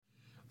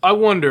I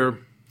wonder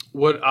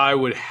what I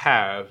would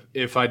have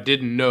if I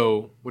didn't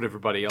know what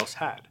everybody else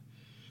had.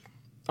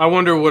 I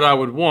wonder what I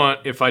would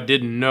want if I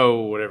didn't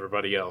know what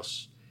everybody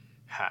else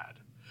had.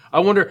 I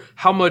wonder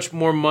how much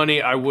more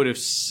money I would have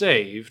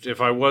saved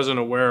if I wasn't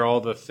aware of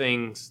all the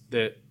things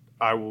that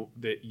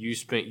you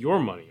spent your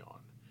money on.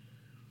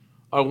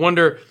 I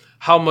wonder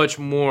how much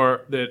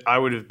more that I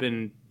would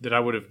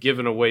have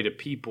given away to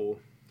people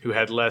who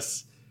had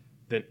less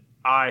than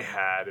I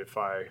had if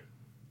I,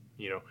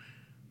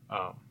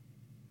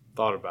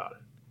 thought about it.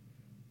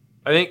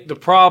 I think the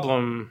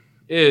problem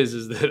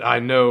is that I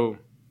know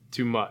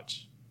too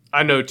much.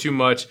 I know too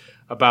much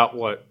about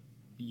what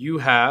you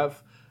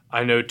have.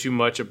 I know too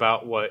much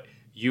about what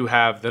you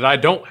have that I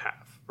don't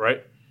have,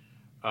 right?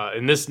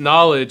 And this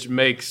knowledge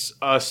makes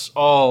us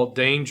all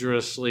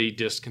dangerously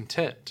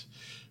discontent.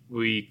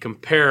 We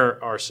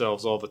compare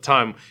ourselves all the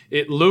time.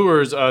 It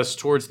lures us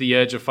towards the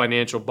edge of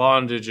financial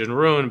bondage and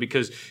ruin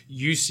because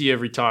you see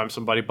every time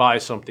somebody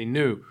buys something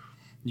new.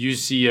 You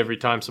see every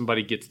time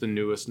somebody gets the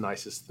newest,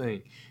 nicest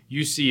thing.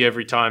 You see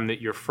every time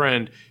that your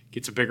friend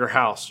gets a bigger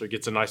house or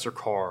gets a nicer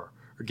car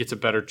or gets a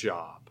better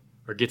job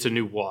or gets a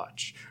new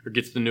watch or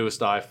gets the newest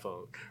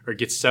iPhone or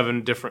gets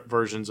 7 different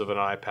versions of an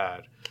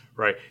iPad,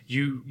 right?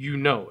 You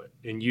know it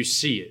and you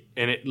see it,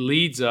 and it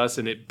leads us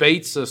and it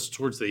baits us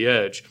towards the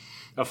edge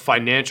of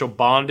financial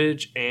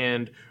bondage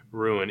and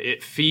ruin.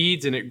 It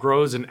feeds and it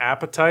grows an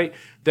appetite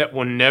that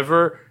will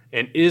never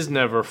and is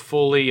never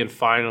fully and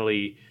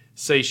finally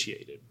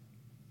satiated.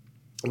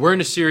 We're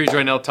in a series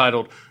right now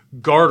titled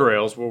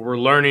Guardrails, where we're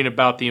learning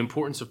about the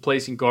importance of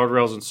placing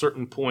guardrails in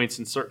certain points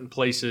in certain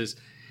places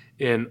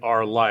in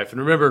our life.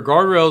 And remember,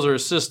 guardrails are a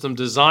system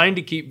designed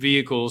to keep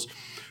vehicles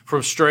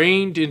from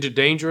straying into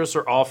dangerous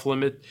or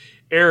off-limit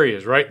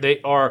areas, right?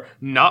 They are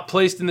not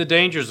placed in the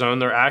danger zone.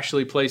 They're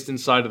actually placed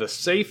inside of the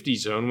safety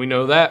zone. We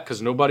know that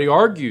because nobody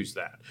argues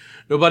that.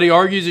 Nobody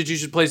argues that you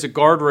should place a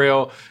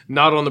guardrail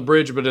not on the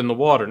bridge but in the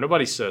water.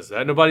 Nobody says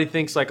that. Nobody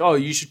thinks like, oh,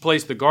 you should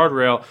place the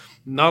guardrail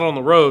not on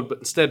the road, but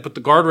instead put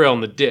the guardrail in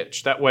the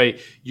ditch. That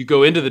way you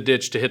go into the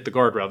ditch to hit the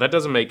guardrail. That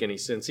doesn't make any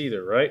sense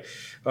either, right?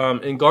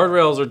 And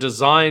guardrails are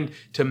designed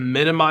to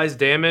minimize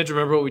damage.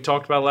 Remember what we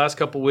talked about last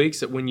couple of weeks,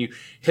 that when you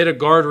hit a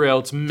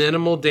guardrail, it's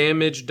minimal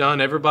damage done.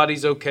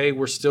 Everybody's okay.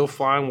 We're still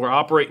fine. We're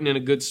operating in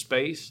a good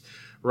space,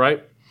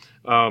 right?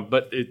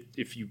 But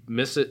if you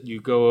miss it, you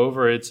go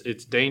over,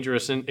 it's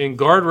dangerous. And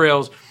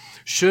guardrails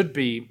should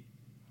be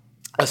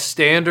a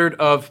standard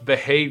of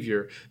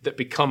behavior that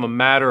become a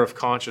matter of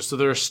conscience. So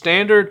they're a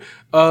standard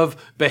of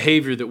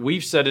behavior that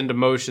we've set into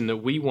motion that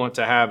we want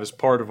to have as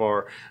part of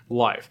our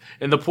life.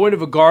 And the point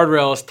of a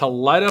guardrail is to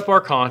light up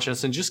our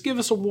conscience and just give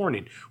us a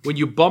warning. When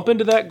you bump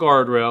into that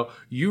guardrail,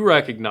 you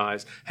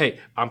recognize, hey,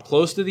 I'm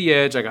close to the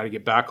edge. I got to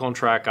get back on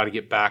track. Got to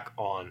get back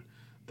on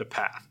the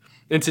path.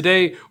 And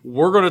today,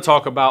 we're going to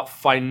talk about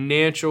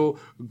financial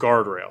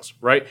guardrails,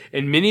 right?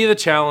 And many of the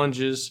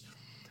challenges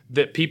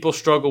that people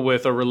struggle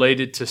with are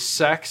related to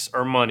sex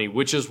or money,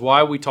 which is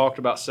why we talked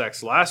about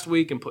sex last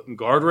week and putting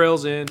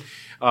guardrails in.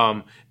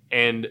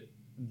 And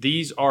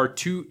these are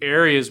 2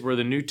 areas where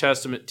the New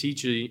Testament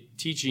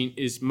teaching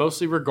is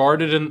mostly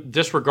regarded and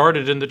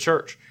disregarded in the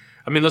church.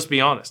 I mean, let's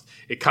be honest.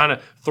 It kind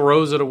of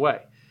throws it away.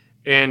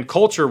 And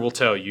culture will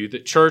tell you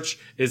that church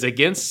is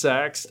against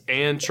sex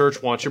and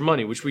church wants your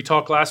money, which we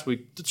talked last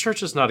week. The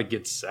church is not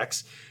against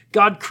sex.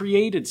 God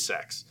created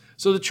sex.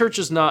 So the church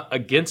is not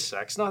against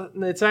sex.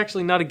 It's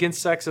actually not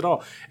against sex at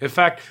all. In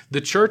fact, the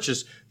church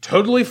is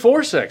totally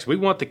for sex. We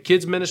want the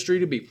kids' ministry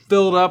to be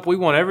filled up. We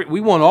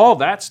want all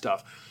that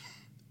stuff.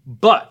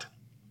 But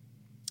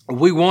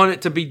we want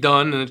it to be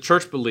done, and the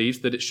church believes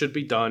that it should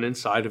be done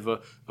inside of a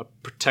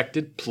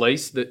protected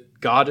place that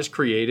God has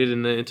created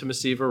in the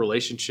intimacy of a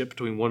relationship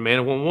between one man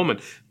and one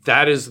woman.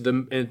 That is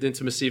the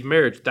intimacy of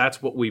marriage.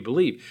 That's what we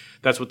believe.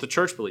 That's what the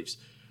church believes.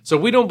 So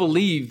we don't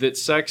believe that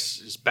sex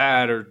is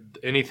bad or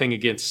anything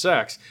against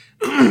sex.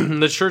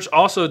 The church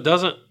also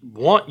doesn't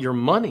want your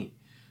money.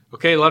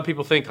 Okay, a lot of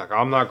people think, like,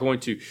 I'm not going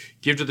to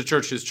give to the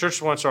church because the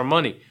church wants our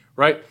money,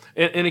 right?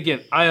 And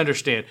again, I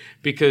understand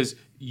because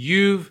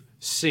you've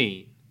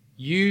seen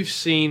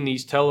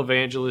these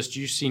televangelists,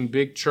 you've seen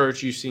big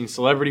church, you've seen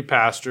celebrity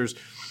pastors,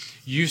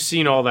 you've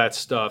seen all that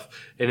stuff.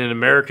 And in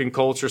American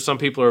culture, some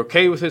people are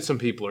okay with it, some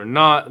people are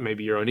not.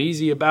 Maybe you're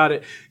uneasy about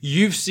it.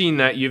 You've seen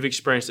that, you've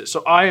experienced it.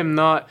 So I am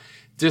not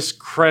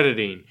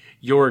discrediting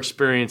your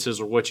experiences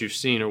or what you've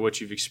seen or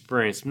what you've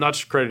experienced. I'm not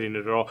discrediting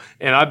it at all.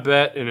 And I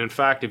bet, and in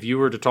fact, if you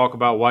were to talk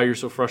about why you're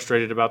so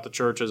frustrated about the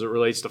church as it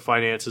relates to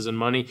finances and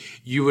money,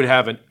 you would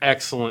have an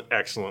excellent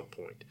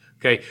point.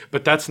 Okay,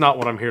 but that's not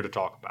what I'm here to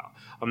talk about.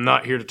 I'm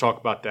not here to talk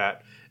about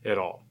that at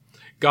all.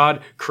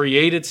 God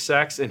created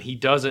sex and he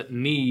doesn't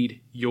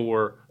need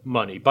your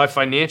money. By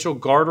financial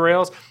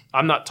guardrails,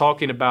 I'm not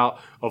talking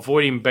about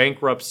avoiding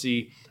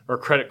bankruptcy or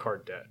credit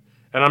card debt.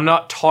 And I'm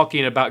not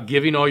talking about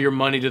giving all your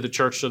money to the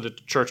church so that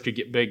the church could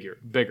get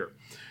bigger.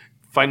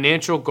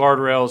 Financial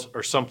guardrails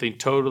are something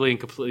totally and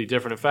completely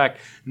different. In fact,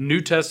 New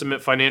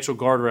Testament financial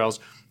guardrails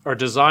are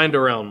designed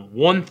around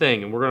one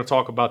thing, and we're going to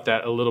talk about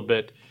that a little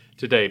bit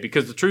today,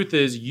 because the truth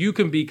is you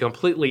can be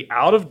completely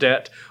out of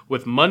debt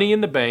with money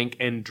in the bank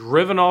and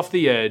driven off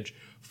the edge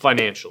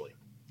financially.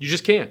 You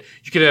just can.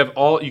 You can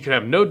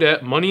have no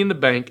debt, money in the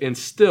bank, and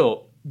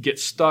still get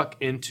stuck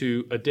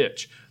into a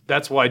ditch.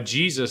 That's why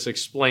Jesus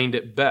explained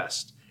it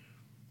best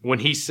when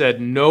he said,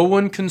 no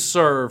one can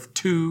serve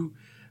two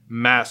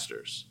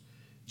masters.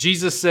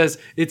 Jesus says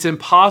it's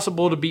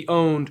impossible to be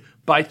owned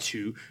by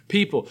two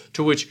people,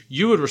 to which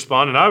you would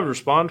respond and I would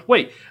respond,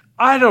 wait,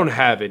 I don't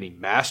have any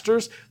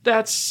masters.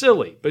 That's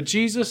silly. But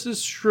Jesus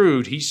is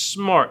shrewd. He's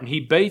smart, and he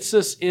baits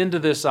us into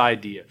this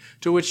idea,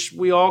 to which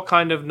we all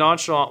kind of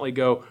nonchalantly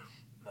go,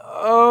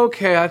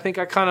 okay, I think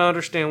I kind of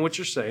understand what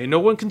you're saying. No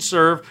one can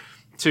serve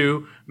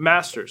two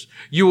masters.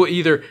 You will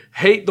either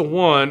hate the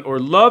one or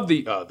love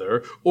the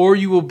other, or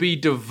you will be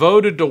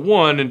devoted to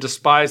one and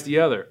despise the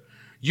other.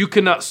 You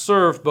cannot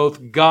serve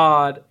both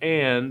God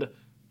and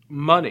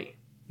money.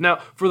 Now,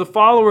 for the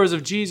followers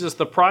of Jesus,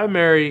 the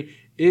primary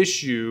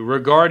issue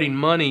regarding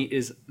money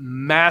is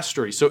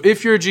mastery. So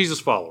if you're a Jesus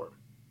follower,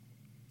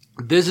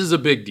 this is a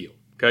big deal,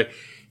 okay?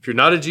 If you're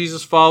not a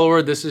Jesus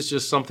follower, this is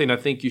just something I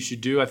think you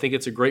should do. I think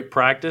it's a great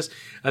practice.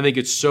 I think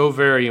it's so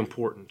very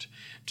important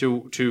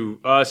to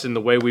us in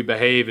the way we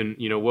behave, and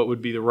what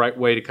would be the right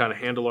way to kind of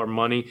handle our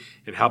money,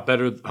 and how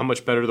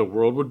much better the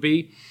world would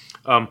be.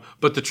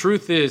 But the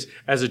truth is,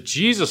 as a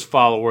Jesus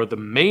follower, the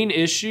main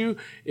issue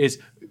is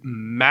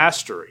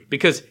mastery,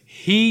 because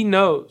he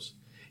knows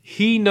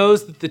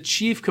that the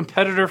chief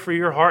competitor for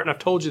your heart, and I've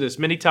told you this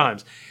many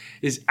times,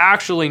 is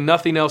actually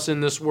nothing else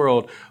in this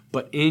world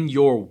but in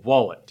your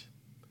wallet.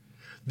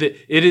 That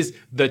it is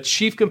the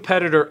chief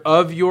competitor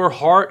of your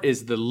heart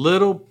is the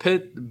little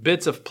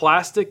bits of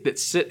plastic that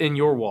sit in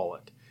your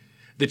wallet.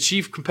 The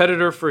chief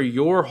competitor for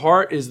your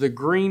heart is the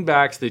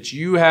greenbacks that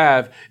you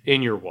have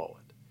in your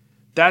wallet.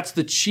 That's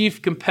the chief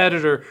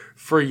competitor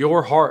for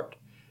your heart.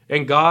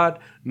 And God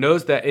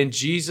knows that, and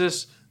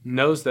Jesus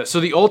knows that.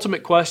 So the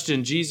ultimate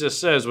question Jesus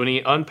says when he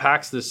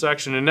unpacks this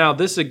section, and now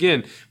this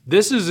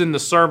is in the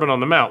Sermon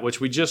on the Mount,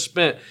 which we just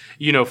spent,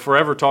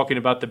 forever talking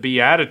about the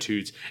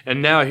Beatitudes. And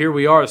now here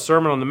we are, the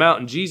Sermon on the Mount,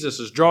 and Jesus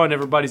is drawing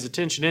everybody's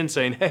attention in,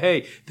 saying,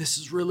 hey, this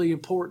is really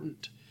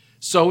important.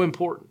 So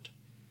important.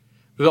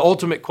 The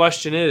ultimate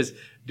question is,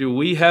 do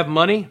we have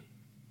money,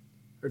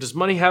 or does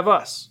money have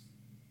us?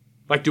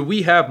 Like, do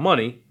we have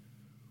money,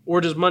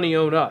 or does money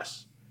own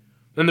us?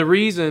 And the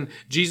reason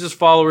Jesus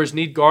followers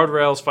need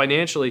guardrails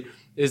financially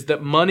is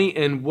that money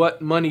and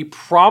what money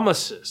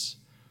promises,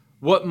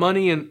 what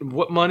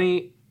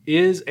money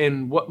is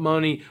and what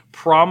money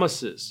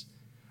promises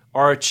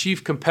are a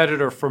chief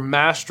competitor for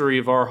mastery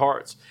of our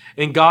hearts.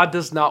 And God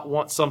does not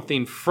want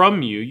something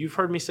from you. You've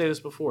heard me say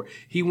this before.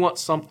 He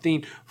wants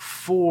something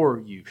for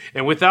you.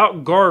 And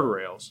without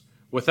guardrails,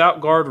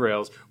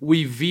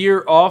 we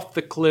veer off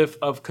the cliff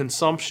of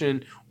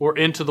consumption or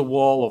into the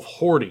wall of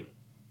hoarding.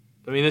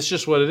 I mean, it's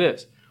just what it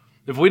is.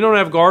 If we don't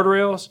have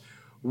guardrails,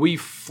 we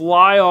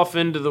fly off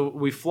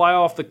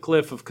the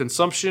cliff of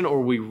consumption,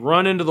 or we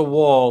run into the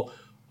wall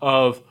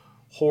of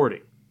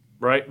hoarding.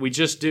 Right? We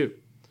just do.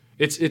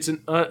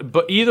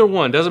 But either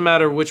one, doesn't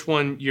matter which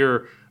one you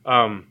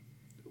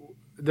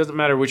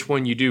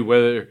do.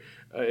 Whether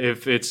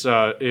if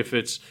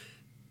it's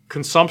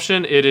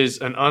consumption, it is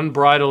an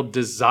unbridled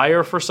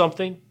desire for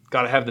something.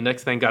 Got to have the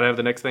next thing, got to have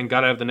the next thing,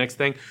 got to have the next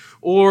thing.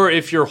 Or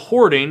if you're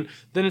hoarding,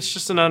 then it's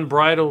just an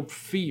unbridled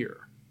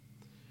fear.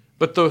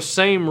 But the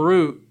same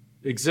root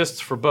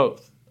exists for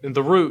both. And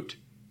the root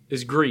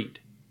is greed.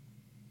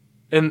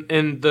 And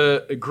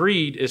the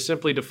greed is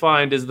simply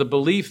defined as the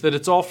belief that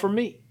it's all for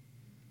me.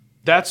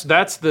 That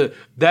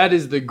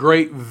is the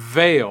great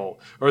veil,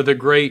 or the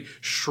great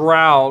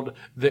shroud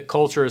that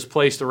culture has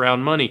placed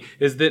around money,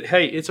 is that,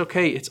 hey, it's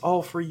okay, it's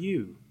all for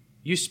you.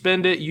 You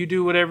spend it, you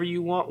do whatever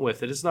you want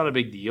with it. It's not a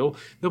big deal.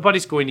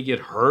 Nobody's going to get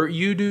hurt.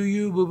 You do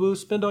you, boo-boo.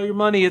 Spend all your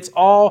money. It's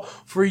all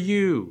for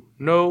you.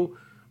 No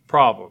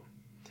problem.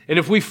 And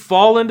if we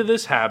fall into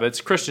this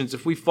habits, Christians,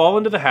 if we fall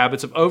into the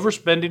habits of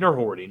overspending or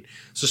hoarding,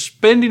 so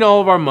spending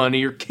all of our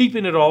money or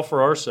keeping it all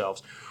for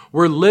ourselves,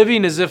 we're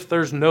living as if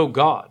there's no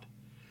God.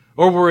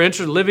 Or we're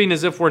living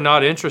as if we're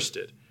not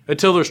interested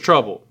until there's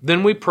trouble.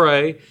 Then we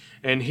pray,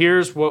 and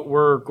here's what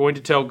we're going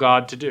to tell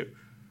God to do.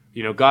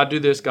 God do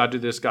this, God do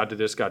this, God do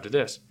this, God do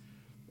this.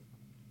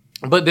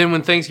 But then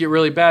when things get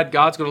really bad,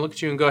 God's going to look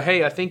at you and go,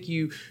 hey, I think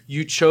you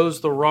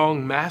chose the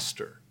wrong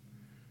master.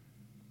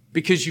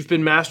 Because you've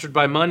been mastered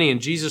by money,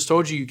 and Jesus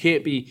told you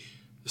can't be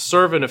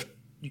serving if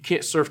you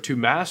can't serve two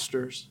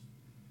masters.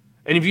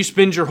 And if you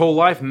spend your whole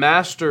life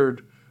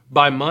mastered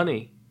by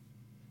money,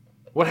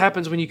 what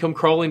happens when you come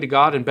crawling to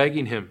God and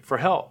begging him for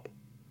help?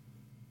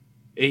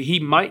 He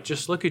might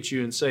just look at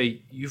you and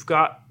say, you've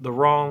got the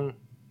wrong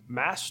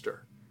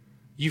master.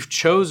 You've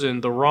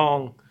chosen the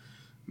wrong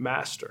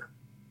master.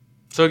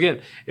 So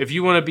again, if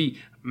you want to be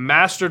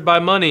mastered by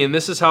money, and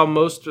this is how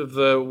most of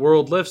the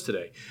world lives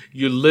today,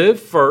 you live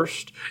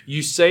first,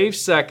 you save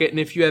second, and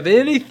if you have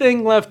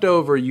anything left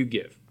over, you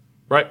give.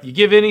 Right? You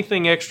give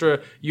anything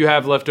extra you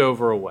have left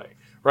over away.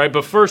 Right?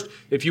 But first,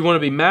 if you want to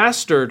be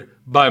mastered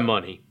by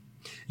money,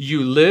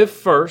 You live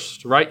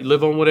first, right? You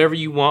live on whatever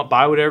you want,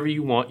 buy whatever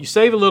you want. You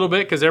save a little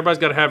bit because everybody's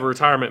got to have a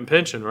retirement and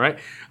pension, right?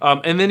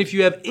 And then if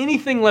you have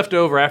anything left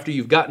over after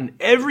you've gotten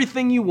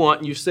everything you want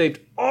and you've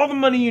saved all the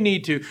money you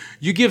need to,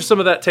 you give some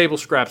of that table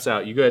scraps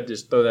out. You go ahead and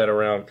just throw that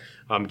around.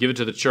 Give it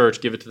to the church,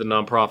 give it to the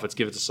nonprofits,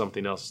 give it to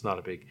something else. It's not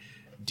a big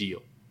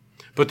deal.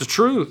 But the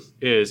truth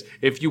is,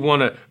 if you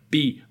want to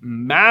be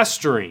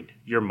mastering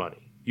your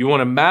money, you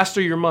want to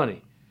master your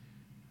money,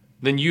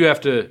 then you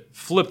have to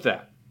flip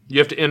that. You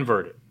have to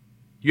invert it.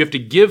 You have to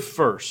give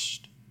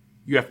first.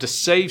 You have to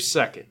save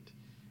second.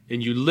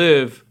 And you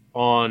live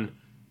on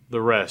the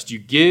rest. You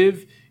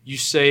give, you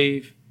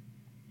save,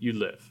 you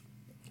live.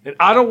 And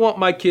I don't want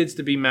my kids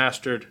to be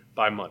mastered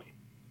by money.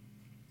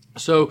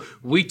 So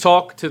we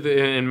talk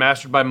and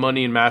mastered by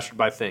money and mastered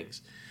by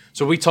things.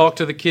 So we talk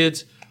to the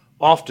kids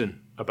often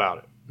about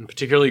it, and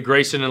particularly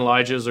Grayson and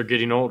Elijah as they're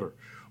getting older.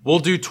 We'll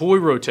do toy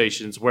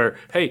rotations where,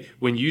 hey,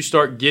 when you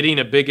start getting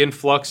a big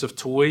influx of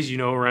toys,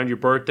 around your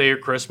birthday or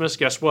Christmas,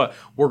 guess what?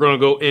 We're going to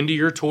go into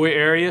your toy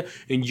area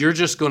and you're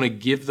just going to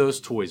give those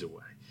toys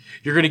away.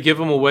 You're going to give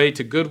them away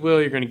to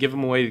Goodwill. You're going to give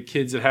them away to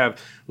kids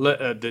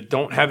that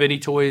don't have any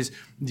toys.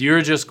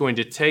 You're just going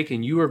to take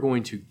and you are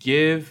going to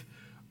give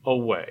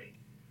away.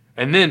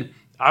 And then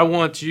I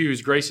want to,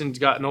 as Grayson's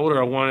gotten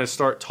older, I want to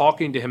start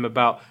talking to him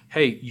about,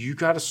 hey, you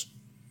got to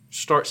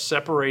start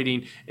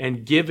separating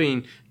and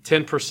giving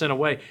 10%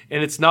 away.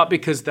 And it's not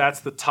because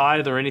that's the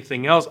tithe or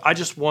anything else. I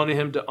just wanted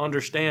him to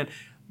understand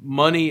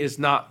money is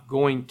not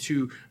going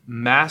to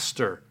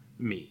master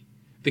me.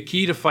 The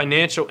key to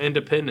financial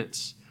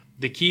independence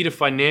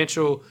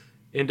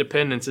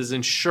is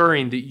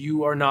ensuring that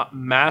you are not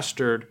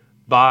mastered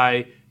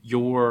by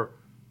your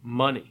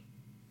money.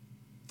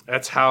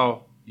 That's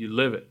how you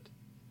live it.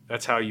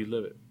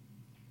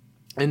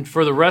 And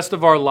for the rest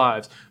of our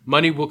lives,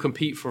 money will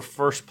compete for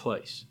first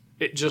place.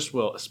 It just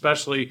will,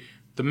 especially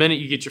the minute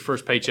you get your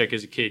first paycheck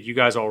as a kid. You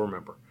guys all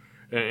remember,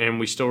 and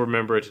we still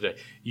remember it today.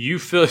 You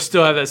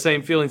still have that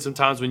same feeling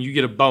sometimes when you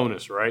get a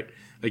bonus, right?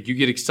 Like you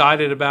get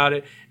excited about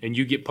it, and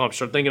you get pumped.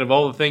 Start thinking of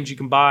all the things you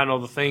can buy and all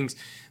the things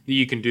that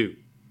you can do.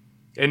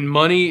 And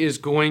money is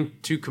going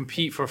to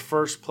compete for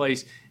first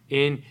place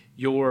in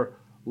your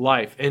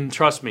life. And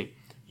trust me,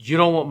 you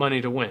don't want money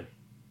to win.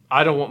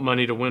 I don't want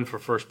money to win for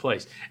first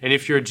place. And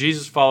if you're a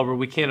Jesus follower,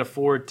 we can't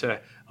afford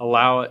to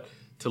allow it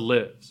to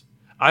live.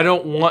 I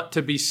don't want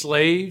to be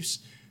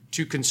slaves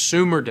to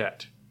consumer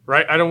debt,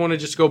 right? I don't want to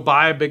just go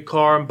buy a big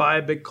car and buy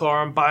a big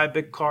car and buy a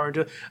big car.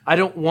 I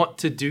don't want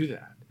to do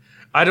that.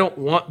 I don't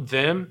want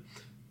them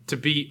to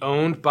be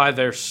owned by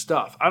their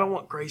stuff. I don't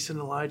want Grace and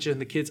Elijah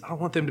and the kids. I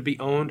don't want them to be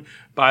owned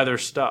by their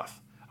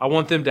stuff. I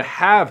want them to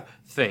have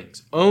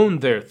things, own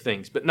their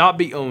things, but not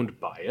be owned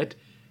by it.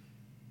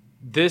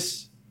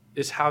 This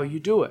is how you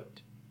do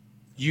it.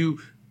 You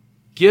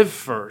give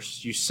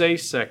first, you save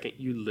second,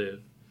 you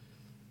live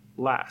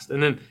last.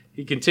 And then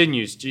he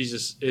continues.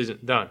 Jesus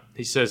isn't done.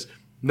 He says,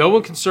 no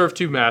one can serve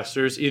two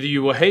masters. Either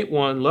you will hate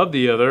one, love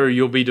the other, or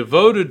you'll be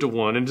devoted to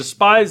one and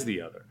despise the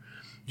other.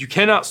 You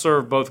cannot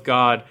serve both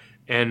God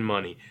and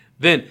money.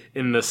 Then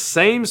in the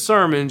same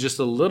sermon, just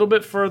a little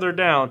bit further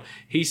down,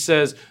 he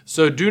says,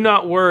 so do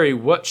not worry,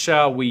 what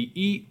shall we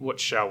eat?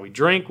 What shall we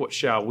drink? What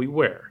shall we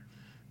wear?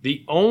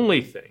 The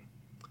only thing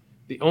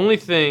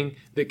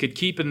that could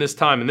keep in this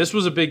time, and this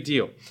was a big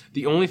deal,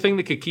 the only thing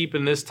that could keep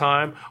in this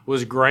time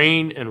was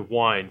grain and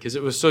wine, because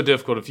it was so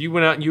difficult. If you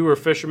went out and you were a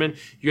fisherman,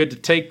 you had to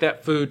take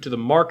that food to the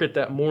market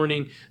that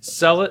morning,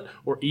 sell it,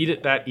 or eat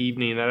it that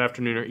evening, that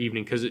afternoon or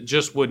evening, because it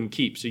just wouldn't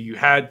keep. So you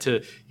had to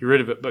get rid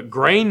of it. But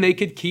grain they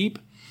could keep,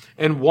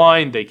 and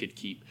wine they could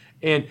keep.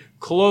 And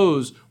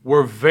clothes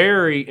were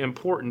very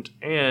important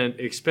and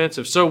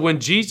expensive. So when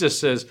Jesus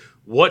says,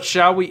 what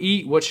shall we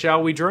eat? What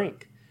shall we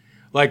drink?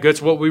 Like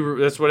that's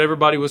what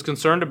everybody was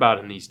concerned about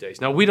in these days.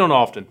 Now, we don't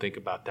often think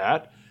about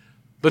that,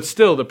 but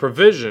still the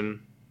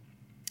provision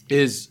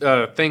is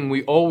a thing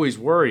we always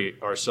worry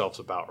ourselves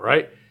about,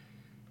 right?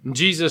 And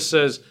Jesus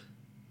says,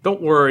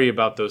 don't worry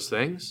about those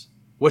things.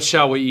 What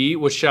shall we eat?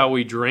 What shall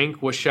we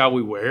drink? What shall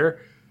we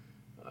wear?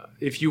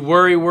 If you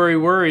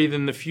worry,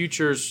 then the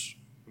future's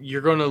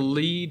you're going to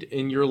lead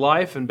in your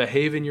life and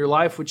behave in your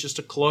life with just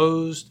a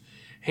closed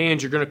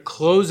hand. You're going to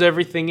close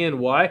everything in.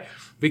 Why?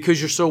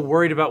 Because you're so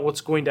worried about what's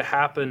going to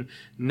happen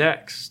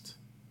next.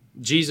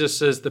 Jesus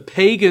says the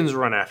pagans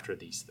run after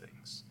these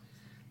things.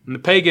 And the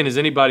pagan is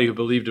anybody who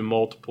believed in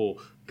multiple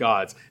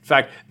gods. In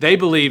fact, they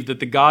believed that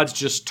the gods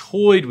just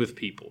toyed with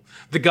people.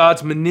 The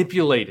gods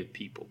manipulated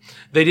people.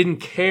 They didn't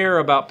care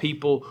about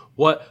people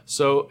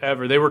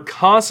whatsoever. They were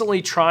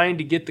constantly trying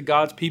to get the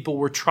gods. People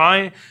were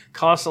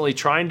constantly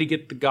trying to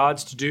get the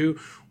gods to do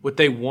what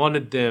they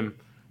wanted them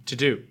to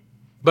do.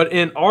 But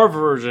in our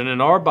version, in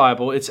our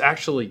Bible, it's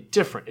actually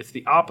different. It's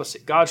the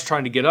opposite. God's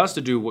trying to get us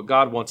to do what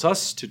God wants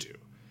us to do.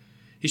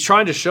 He's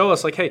trying to show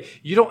us, like, hey,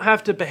 you don't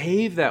have to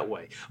behave that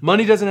way.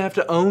 Money doesn't have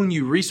to own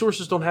you.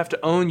 Resources don't have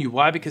to own you.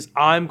 Why? Because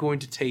I'm going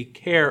to take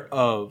care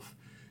of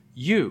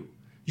you.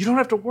 You don't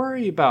have to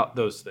worry about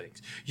those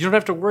things. You don't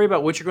have to worry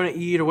about what you're going to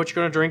eat or what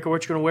you're going to drink or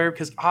what you're going to wear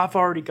because I've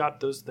already got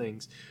those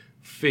things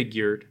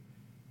figured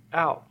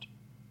out.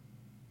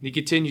 He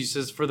continues, he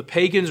says, for the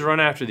pagans run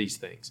after these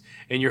things,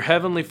 and your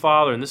heavenly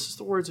Father, and this is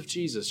the words of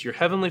Jesus, your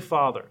heavenly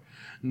Father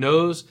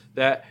knows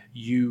that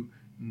you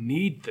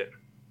need them.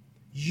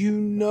 You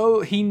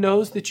know, he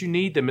knows that you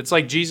need them. It's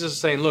like Jesus is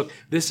saying, look,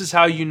 this is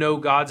how you know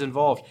God's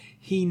involved.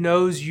 He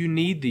knows you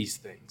need these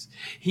things.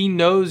 He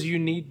knows you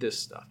need this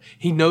stuff.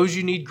 He knows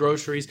you need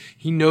groceries.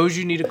 He knows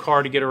you need a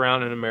car to get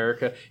around in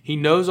America. He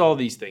knows all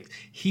these things.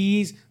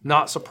 He's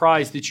not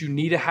surprised that you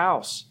need a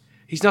house.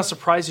 He's not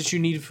surprised that you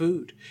need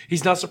food.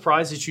 He's not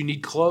surprised that you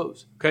need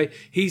clothes. Okay?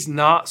 He's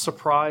not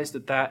surprised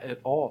at that at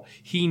all.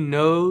 He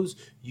knows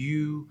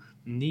you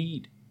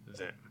need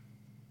them.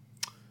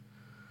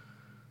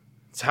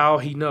 It's how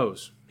he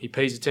knows. He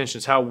pays attention.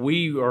 It's how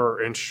we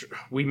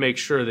make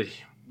sure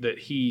that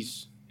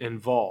he's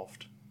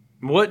involved.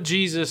 What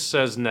Jesus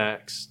says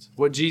next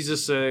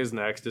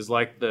is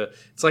like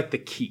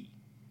the key.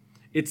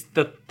 It's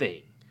the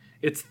thing.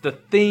 It's the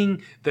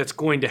thing that's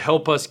going to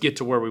help us get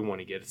to where we want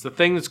to get. It's the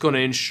thing that's going to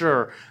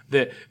ensure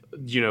that,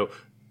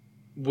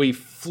 we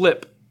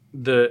flip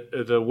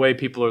the way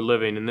people are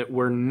living and that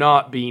we're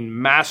not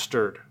being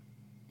mastered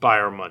by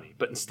our money,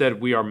 but instead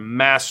we are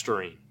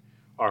mastering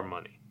our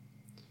money.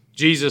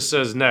 Jesus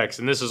says next,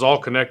 and this is all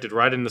connected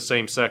right in the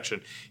same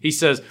section. He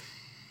says,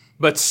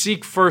 but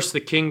seek first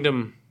the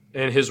kingdom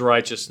and his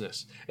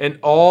righteousness, and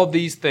all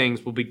these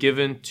things will be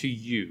given to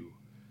you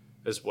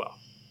as well.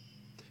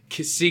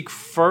 Seek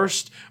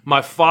first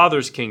my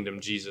Father's kingdom,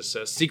 Jesus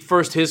says. Seek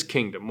first his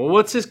kingdom. Well,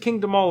 what's his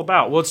kingdom all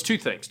about? Well, it's two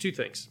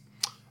things.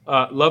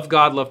 Love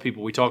God, love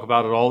people. We talk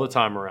about it all the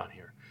time around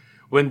here.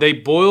 When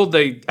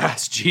they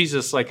asked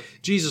Jesus,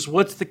 Jesus,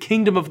 what's the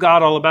kingdom of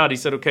God all about? He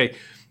said, okay,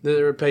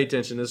 pay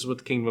attention. This is what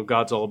the kingdom of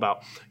God's all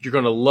about. You're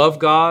going to love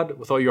God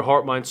with all your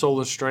heart, mind, soul,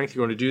 and strength.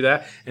 You're going to do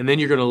that. And then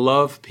you're going to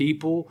love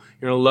people.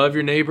 You're going to love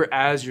your neighbor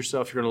as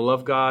yourself. You're going to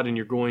love God, and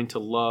you're going to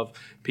love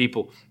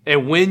people.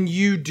 And when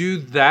you do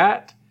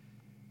that,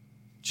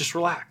 just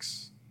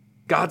relax.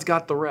 God's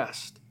got the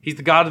rest. He's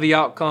the God of the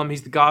outcome.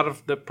 He's the God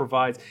that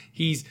provides.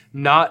 He's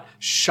not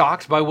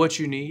shocked by what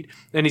you need,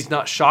 and he's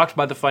not shocked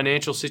by the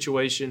financial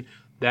situation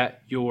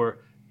that you're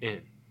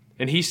in.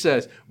 And he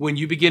says, when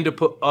you begin to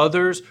put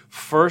others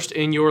first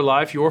in your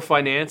life, your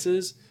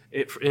finances,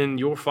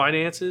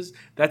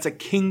 that's a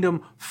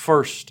kingdom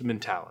first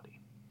mentality.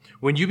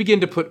 When you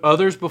begin to put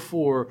others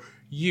before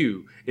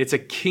you, it's a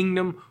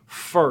kingdom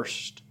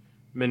first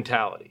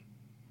mentality.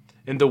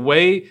 And the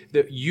way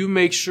that you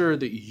make sure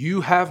that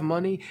you have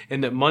money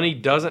and that money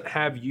doesn't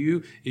have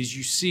you is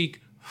you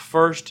seek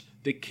first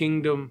the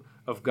kingdom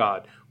of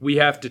God. We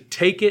have to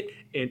take it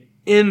and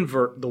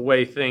invert the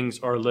way things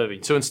are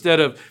living. So instead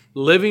of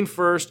living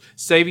first,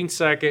 saving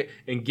second,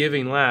 and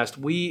giving last,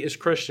 we as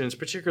Christians,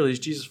 particularly as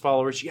Jesus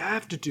followers, you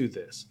have to do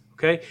this.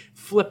 Okay?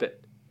 Flip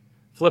it.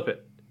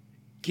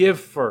 Give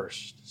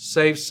first,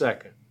 save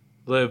second,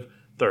 live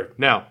third.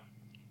 Now,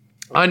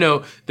 I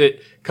know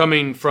that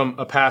coming from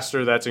a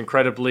pastor that's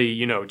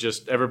incredibly,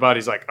 just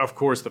everybody's like, of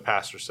course the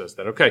pastor says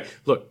that. Okay,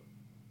 look,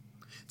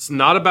 it's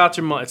not about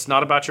your money. It's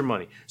not about your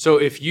money.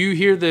 So if you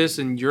hear this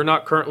and you're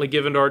not currently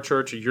given to our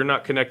church, or you're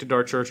not connected to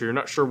our church, or you're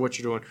not sure what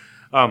you're doing,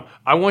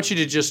 I want you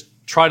to just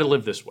try to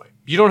live this way.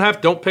 You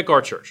don't pick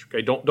our church.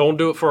 Okay, don't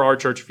do it for our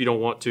church if you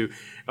don't want to,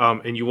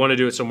 and you want to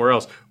do it somewhere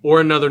else or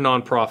another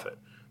nonprofit.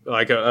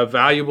 Like a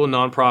valuable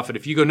nonprofit.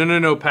 If you go,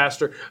 no,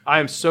 Pastor, I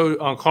am so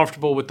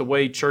uncomfortable with the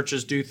way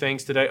churches do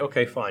things today.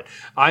 Okay, fine.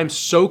 I'm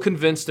so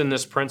convinced in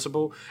this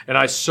principle, and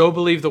I so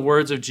believe the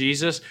words of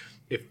Jesus.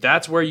 If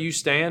that's where you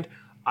stand,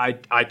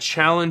 I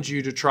challenge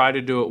you to try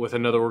to do it with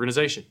another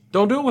organization.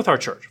 Don't do it with our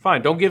church.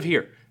 Fine, don't give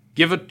here.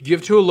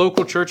 Give to a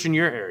local church in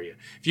your area.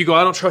 If you go,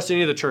 I don't trust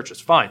any of the churches,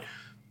 fine.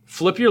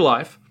 Flip your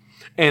life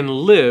and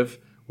live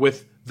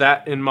with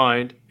that in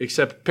mind,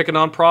 except pick a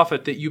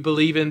nonprofit that you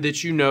believe in,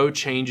 that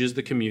changes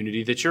the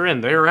community that you're in.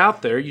 They're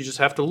out there. You just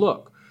have to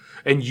look.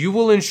 And you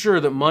will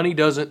ensure that money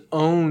doesn't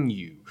own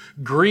you.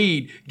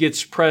 Greed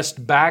gets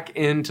pressed back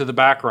into the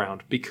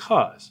background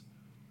because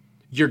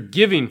you're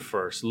giving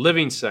first,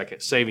 living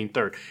second, saving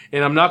third.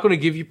 And I'm not going to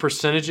give you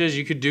percentages.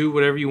 You could do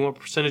whatever you want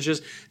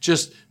percentages.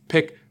 Just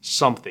pick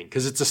something,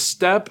 because it's a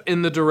step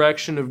in the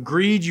direction of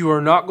greed. You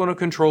are not going to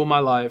control my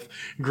life.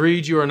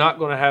 Greed, you are not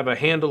going to have a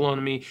handle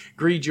on me.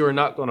 Greed, you are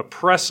not going to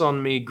press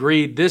on me.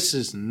 Greed, this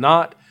is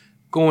not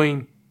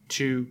going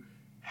to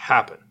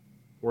happen.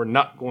 We're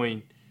not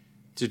going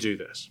to do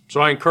this. So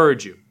I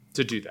encourage you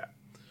to do that.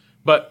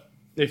 But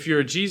if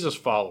you're a Jesus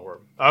follower,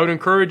 I would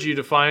encourage you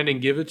to find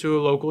and give it to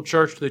a local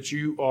church that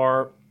you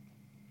are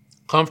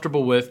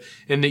comfortable with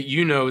and that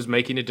is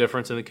making a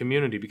difference in the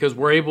community, because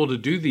we're able to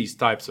do these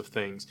types of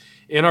things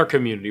in our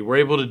community. We're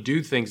able to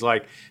do things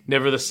like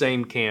Never the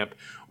Same Camp.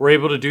 We're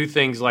able to do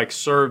things like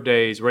serve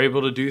days. We're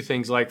able to do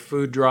things like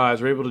food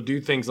drives. We're able to do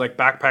things like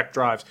backpack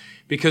drives,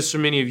 because so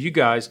many of you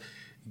guys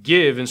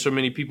give and so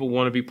many people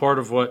want to be part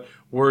of what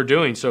we're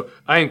doing. So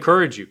I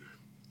encourage you,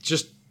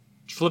 just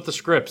flip the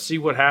script, see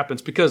what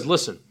happens. Because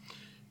listen,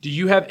 do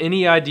you have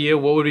any idea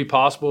what would be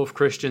possible if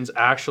Christians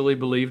actually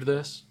believed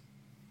this?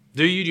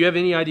 Do you have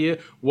any idea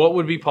what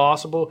would be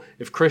possible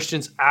if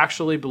Christians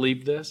actually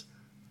believed this?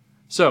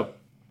 So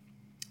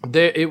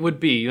it would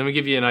be, let me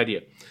give you an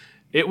idea.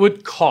 It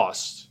would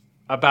cost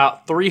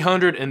about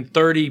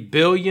 $330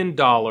 billion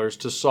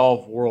to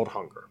solve world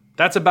hunger.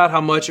 That's about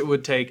how much it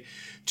would take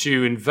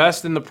to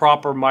invest in the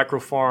proper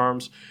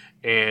microfarms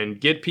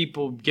and get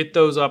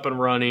those up and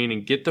running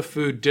and get the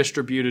food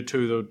distributed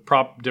to the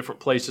different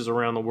places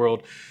around the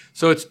world.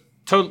 So it's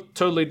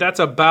totally, that's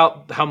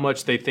about how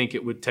much they think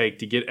it would take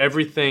to get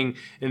everything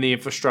in the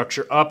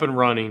infrastructure up and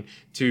running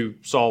to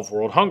solve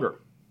world hunger.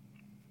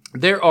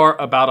 There are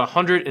about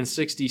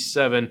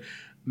 167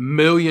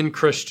 million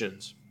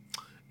Christians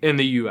in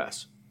the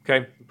U.S.,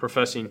 okay,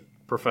 professing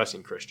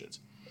Christians.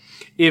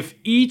 If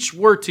each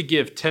were to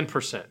give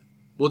 10%,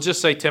 we'll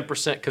just say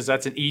 10% because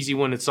that's an easy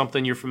one. It's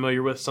something you're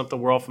familiar with, something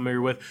we're all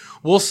familiar with.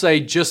 We'll say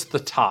just the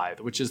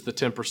tithe, which is the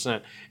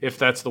 10%, if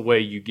that's the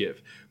way you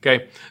give.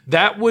 Okay,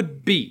 that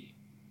would be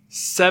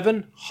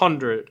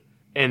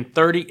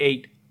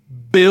 $738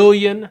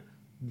 billion.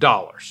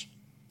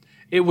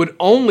 It would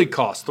only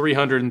cost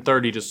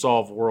 $330 to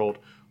solve world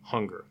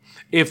hunger.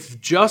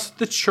 If just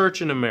the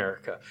church in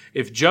America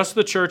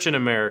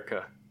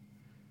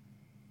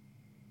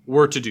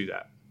were to do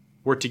that,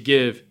 were to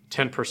give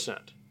 10%.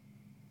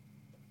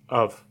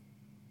 Of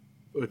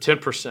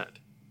 10%.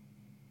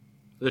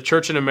 The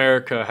church in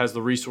America has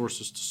the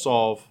resources to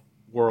solve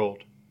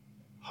world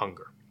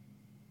hunger.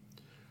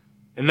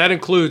 And that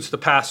includes the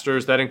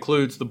pastors, that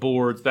includes the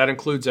boards, that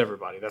includes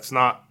everybody. That's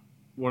not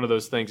one of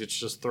those things it's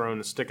just throwing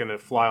and sticking a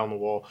fly on the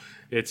wall.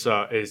 It's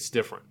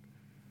different.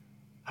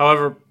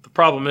 However, the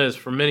problem is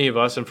for many of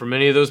us and for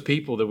many of those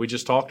people that we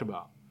just talked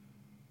about,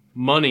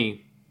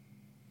 money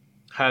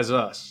has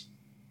us.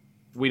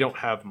 We don't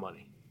have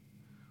money.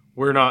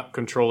 We're not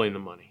controlling the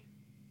money.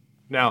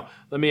 Now,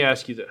 let me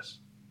ask you this.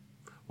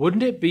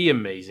 Wouldn't it be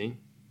amazing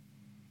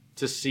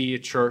to see a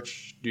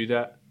church do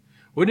that?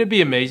 Wouldn't it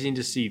be amazing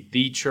to see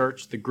the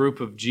church, the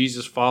group of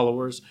Jesus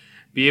followers,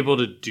 be able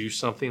to do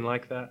something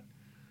like that?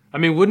 I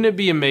mean, wouldn't it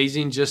be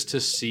amazing just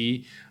to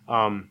see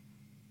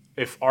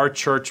if our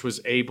church was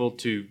able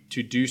to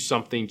do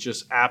something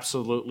just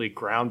absolutely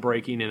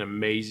groundbreaking and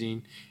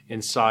amazing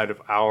inside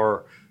of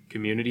our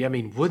community? I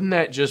mean, wouldn't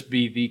that just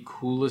be the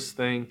coolest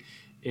thing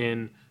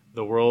in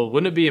the world?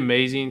 Wouldn't it be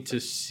amazing to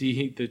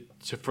see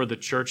for the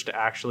church to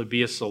actually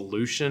be a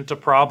solution to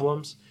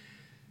problems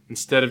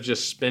instead of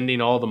just spending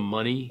all the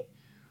money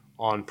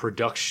on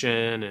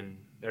production and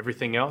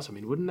everything else? I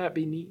mean, wouldn't that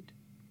be neat?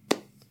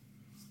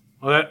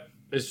 Well,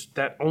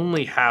 that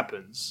only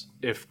happens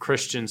if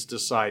Christians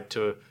decide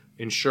to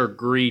ensure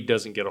greed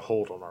doesn't get a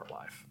hold on our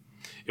life.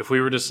 If we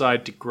were to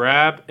decide to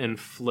grab and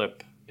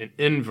flip and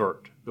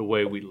invert the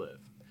way we live,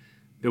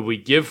 that we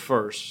give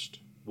first,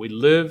 we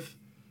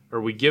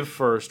give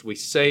first, we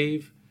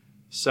save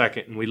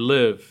second, and we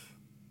live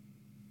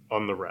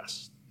on the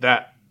rest.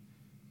 That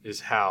is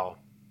how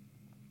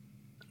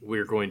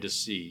we're going to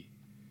see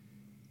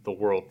the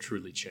world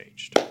truly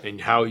changed,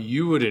 and how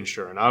you would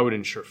ensure, and I would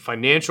ensure,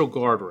 financial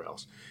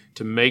guardrails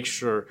to make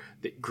sure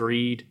that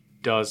greed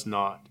does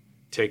not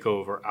take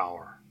over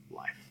our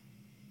life.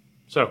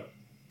 So,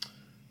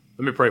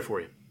 let me pray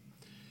for you.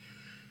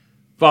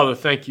 Father,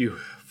 thank you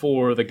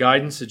for the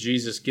guidance that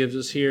Jesus gives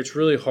us here. It's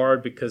really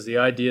hard because the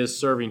idea is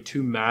serving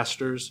two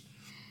masters.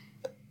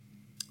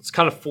 It's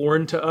kind of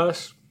foreign to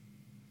us.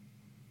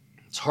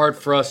 It's hard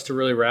for us to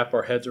really wrap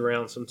our heads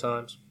around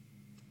sometimes.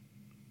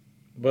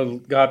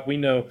 But God, we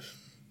know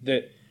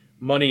that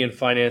money and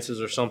finances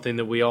are something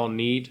that we all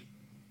need.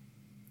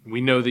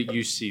 We know that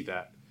you see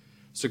that.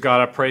 So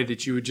God, I pray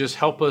that you would just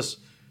help us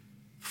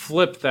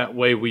flip that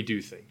way we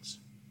do things.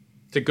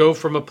 To go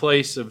from a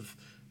place of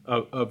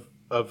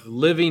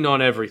living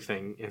on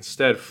everything,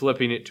 instead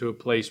flipping it to a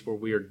place where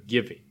we are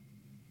giving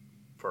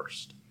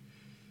first.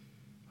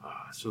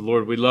 So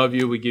Lord, we love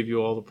you. We give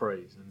you all the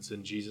praise. And it's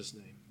in Jesus'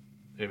 name.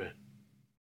 Amen.